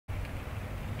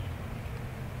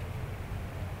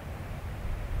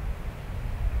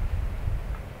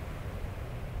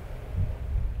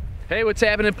Hey, what's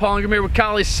happening? Paul Ingram here with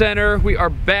College Center. We are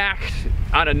back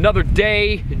on another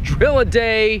day, drill a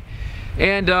day,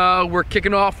 and we're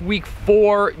kicking off week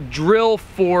 4, drill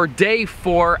for day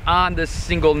 4 on the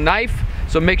single knife.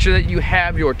 So make sure that you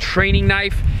have your training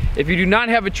knife. If you do not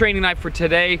have a training knife for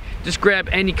today, just grab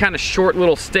any kind of short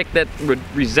little stick that would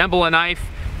resemble a knife.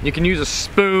 You can use a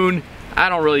spoon, I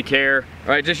don't really care.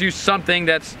 All right, just use something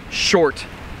that's short.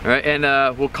 All right, and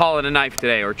we'll call it a knife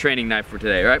today, or training knife for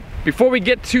today, all right? Before we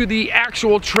get to the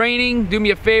actual training, do me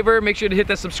a favor, make sure to hit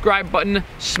that subscribe button,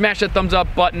 smash that thumbs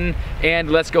up button, and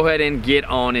let's go ahead and get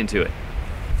on into it.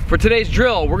 For today's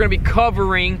drill, we're gonna be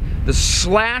covering the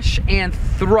slash and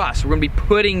thrust. We're gonna be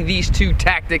putting these two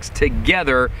tactics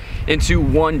together into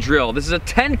one drill. This is a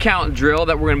 10 count drill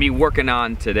that we're gonna be working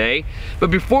on today. But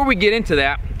before we get into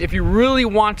that, if you really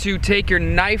want to take your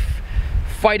knife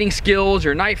fighting skills,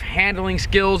 your knife handling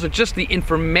skills, or just the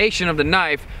information of the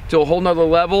knife to a whole nother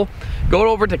level, go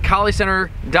over to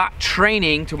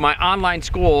collegecenter.training to my online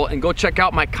school and go check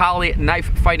out my Collie knife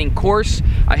fighting course.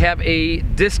 I have a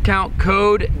discount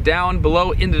code down below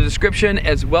in the description,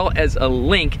 as well as a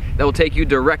link that will take you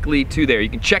directly to there. You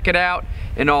can check it out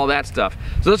and all that stuff.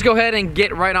 So let's go ahead and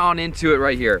get right on into it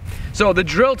right here. So the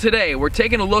drill today, we're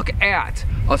taking a look at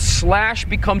a slash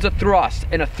becomes a thrust,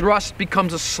 and a thrust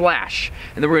becomes a slash.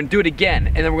 And then we're gonna do it again,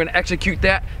 and then we're gonna execute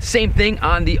that same thing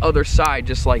on the other side,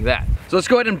 just like that. So let's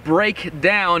go ahead and break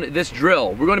down this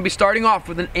drill. We're gonna be starting off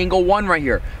with an angle 1 right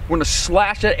here. We're gonna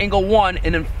slash at angle 1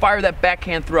 and then fire that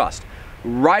backhand thrust.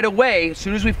 Right away, as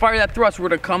soon as we fire that thrust, we're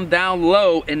gonna come down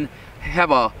low and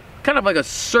have a kind of like a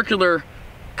circular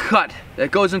cut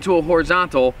that goes into a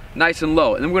horizontal, nice and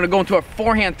low. And then we're gonna go into our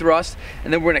forehand thrust,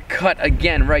 and then we're gonna cut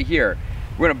again right here.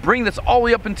 We're gonna bring this all the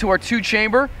way up into our 2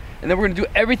 chamber, and then we're gonna do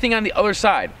everything on the other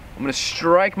side. I'm gonna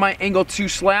strike my angle 2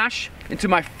 slash into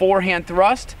my forehand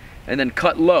thrust, and then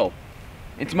cut low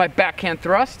into my backhand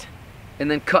thrust,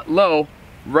 and then cut low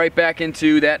right back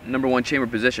into that number 1 chamber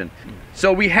position.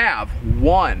 So we have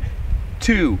 1,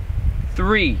 2,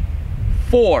 3,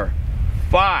 4,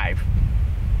 5,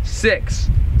 6,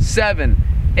 7,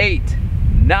 8,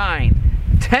 9,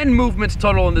 10 movements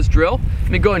total in this drill.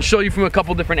 Let me go and show you from a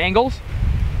couple different angles.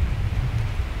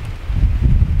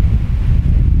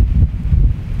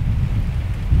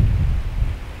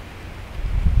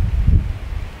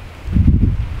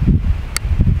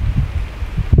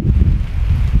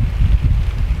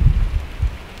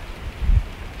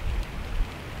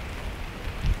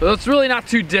 So it's really not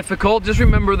too difficult. Just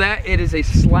remember that it is a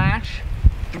slash,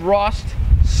 thrust,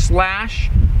 slash,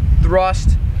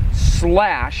 thrust,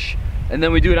 slash, and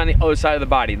then we do it on the other side of the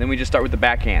body. Then we just start with the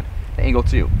backhand, angle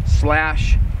 2.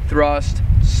 Slash, thrust,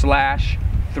 slash,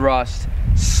 thrust,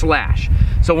 slash.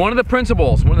 So one of the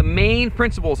principles, one of the main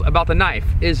principles about the knife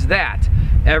is that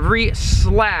every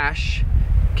slash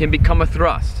can become a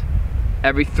thrust.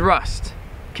 Every thrust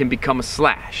can become a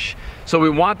slash. So we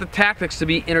want the tactics to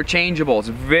be interchangeable. It's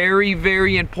very,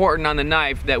 very important on the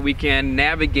knife that we can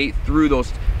navigate through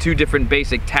those 2 different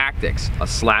basic tactics. A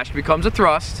slash becomes a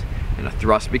thrust, and a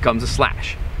thrust becomes a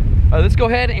slash. Let's go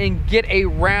ahead and get a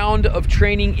round of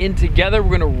training in together.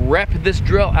 We're gonna rep this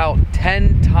drill out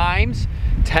 10 times.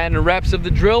 10 reps of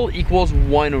the drill equals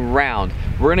 1 round.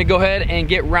 We're gonna go ahead and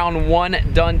get round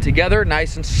 1 done together,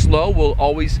 nice and slow. We'll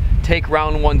always take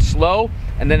round 1 slow,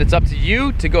 and then it's up to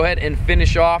you to go ahead and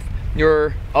finish off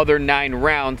your other 9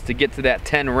 rounds to get to that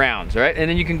 10 rounds, all right? And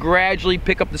then you can gradually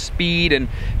pick up the speed and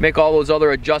make all those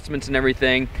other adjustments and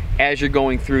everything as you're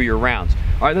going through your rounds.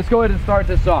 All right, let's go ahead and start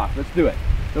this off. Let's do it.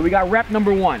 So we got rep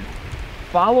number 1.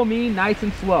 Follow me nice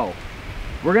and slow.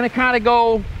 We're gonna kind of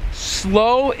go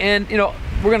slow, and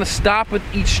we're gonna stop with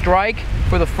each strike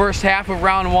for the first half of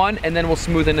round 1, and then we'll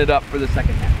smoothen it up for the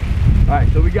second half. All right,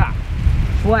 so we got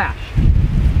slash,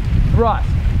 thrust,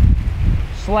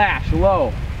 slash,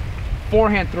 low,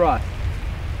 forehand thrust,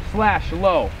 slash,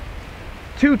 low,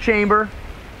 2 chamber,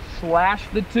 slash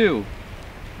the 2,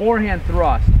 forehand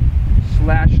thrust,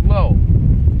 slash, low,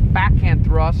 backhand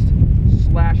thrust,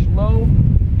 slash, low,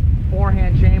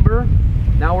 forehand chamber.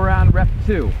 Now we're on rep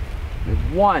 2.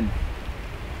 1,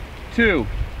 2,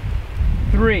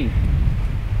 3,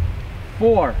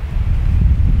 4,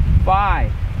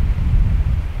 5,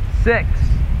 6,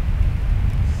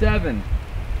 7,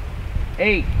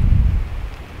 8,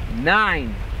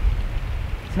 9,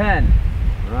 10,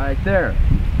 right there.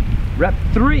 Rep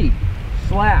 3,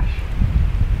 slash,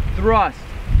 thrust,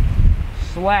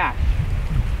 slash,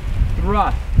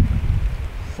 thrust,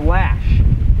 slash.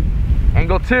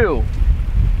 Angle 2,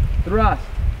 thrust,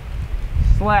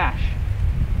 slash,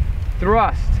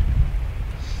 thrust,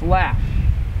 slash.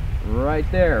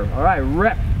 Right there. All right,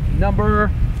 rep number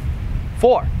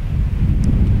 4.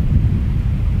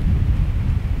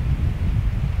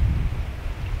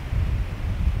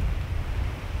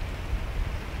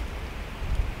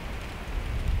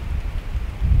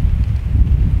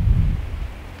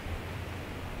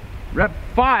 Rep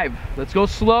 5. Let's go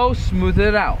slow, smooth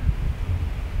it out.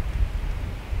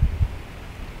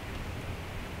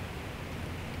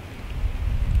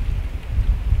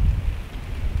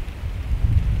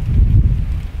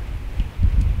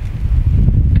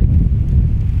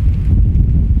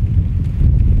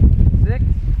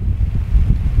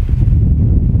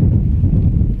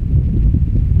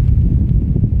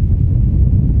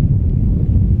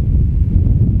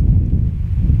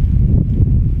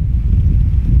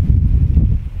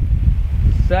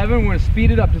 We're going to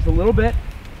speed it up just a little bit.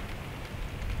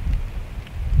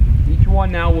 Each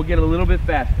one now will get a little bit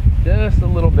faster, just a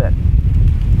little bit.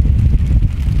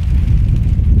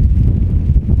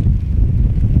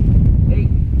 8.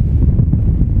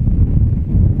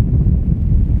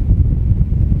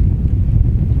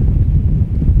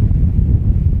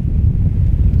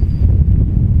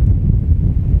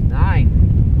 9.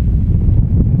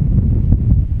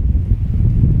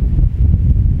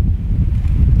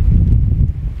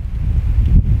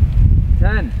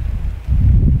 10.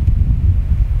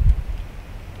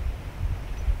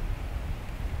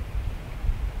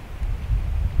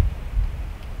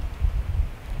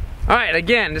 'Alright,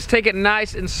 again, just take it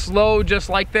nice and slow just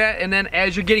like that, and then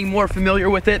as you're getting more familiar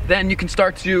with it, then you can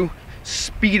start to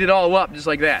speed it all up just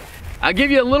like that. I'll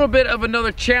give you a little bit of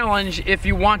another challenge if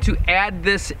you want to add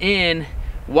this in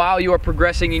while you are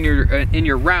progressing in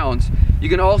your rounds. You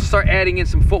can also start adding in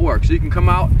some footwork, so you can come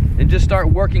out and just start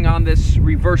working on this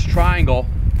reverse triangle.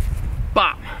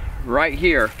 Bop, right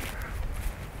here.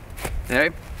 Okay.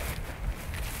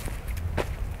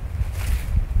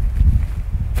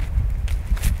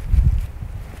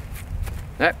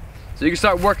 Okay. So you can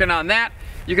start working on that.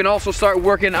 You can also start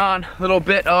working on a little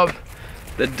bit of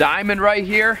the diamond right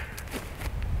here.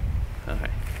 Okay.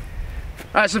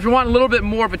 All right, so if you want a little bit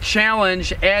more of a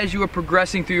challenge as you are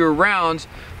progressing through your rounds,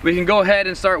 we can go ahead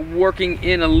and start working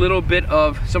in a little bit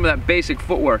of some of that basic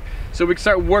footwork. So we can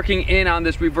start working in on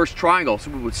this reverse triangle.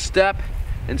 So we would step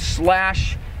and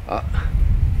slash.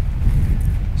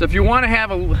 So if you want to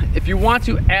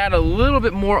add a little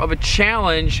bit more of a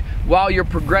challenge while you're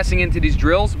progressing into these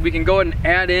drills, we can go ahead and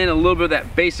add in a little bit of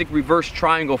that basic reverse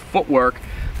triangle footwork.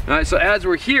 All right, so as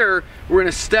we're here, we're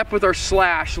gonna step with our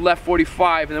slash, left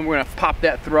 45, and then we're gonna pop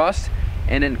that thrust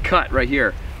and then cut right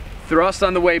here. Thrust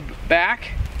on the way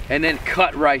back, and then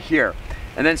cut right here.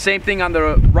 And then same thing on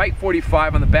the right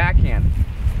 45 on the backhand.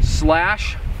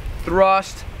 Slash,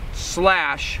 thrust,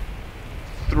 slash,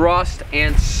 thrust,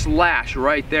 and slash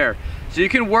right there. So you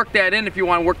can work that in if you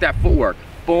want to work that footwork.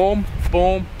 Boom,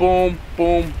 boom, boom,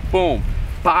 boom, boom.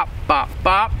 Bop, bop,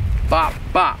 bop, bop,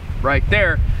 bop, right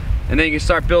there. And then you can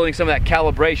start building some of that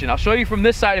calibration. I'll show you from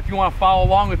this side if you want to follow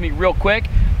along with me real quick,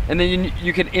 and then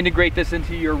you can integrate this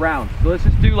into your round. So let's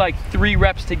just do like 3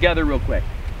 reps together real quick.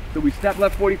 So we step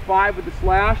left 45 with the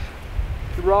slash,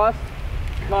 thrust,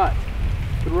 cut,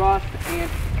 thrust, and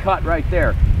cut right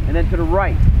there. And then to the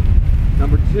right.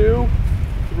 Number 2,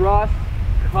 thrust,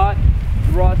 cut,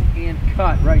 thrust, and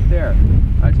cut right there.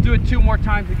 Let's do it 2 more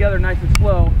times together, nice and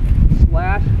slow.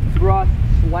 Slash, thrust,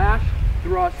 slash,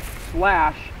 thrust,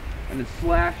 slash, and then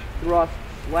slash, thrust,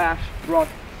 slash,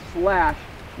 thrust, slash.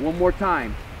 1 more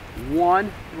time.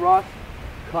 1, thrust,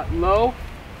 cut low,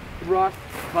 thrust,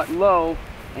 cut low,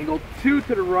 and go 2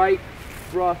 to the right,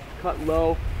 thrust, cut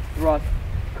low, thrust,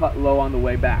 cut low on the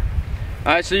way back.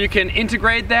 All right, so you can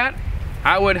integrate that.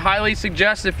 I would highly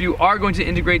suggest, if you are going to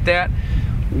integrate that,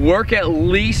 work at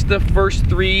least the first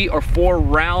 3 or 4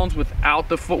 rounds without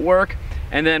the footwork,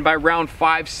 and then by round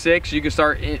 5, 6, you can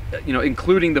start,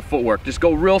 including the footwork. Just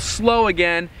go real slow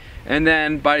again, and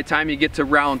then by the time you get to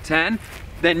round 10,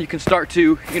 then you can start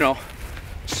to,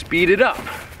 speed it up.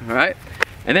 All right,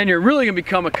 and then you're really gonna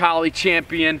become a collie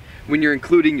champion when you're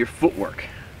including your footwork.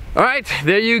 All right,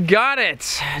 there you got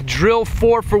it. Drill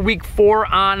 4 for week 4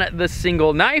 on the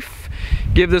single knife.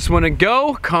 Give this one a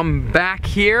go, come back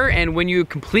here, and when you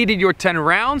completed your 10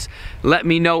 rounds, let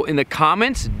me know in the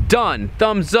comments. Done,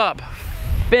 thumbs up,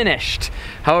 finished,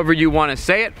 however you want to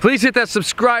say it. Please hit that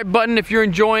subscribe button if you're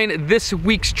enjoying this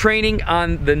week's training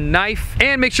on the knife,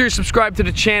 and make sure you subscribe to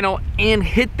the channel and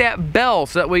hit that bell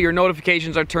so that way your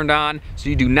notifications are turned on so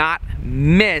you do not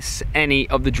miss any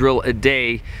of the drill a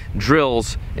day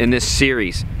drills in this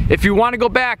series. If you want to go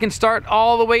back and start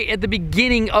all the way at the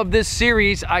beginning of this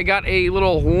series, I got a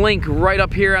little link right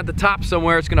up here at the top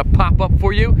somewhere. It's going to pop up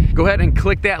for you. Go ahead and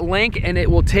click that link and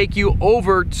it will take you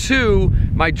over to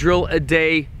my drill a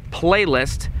day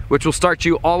playlist, which will start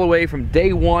you all the way from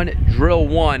day 1, drill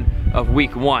 1 of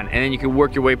week 1, and then you can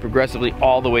work your way progressively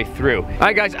all the way through. All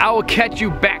right guys, I will catch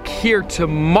you back here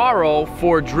tomorrow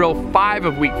for drill 5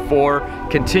 of week 4,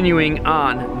 continuing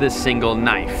on the single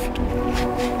knife.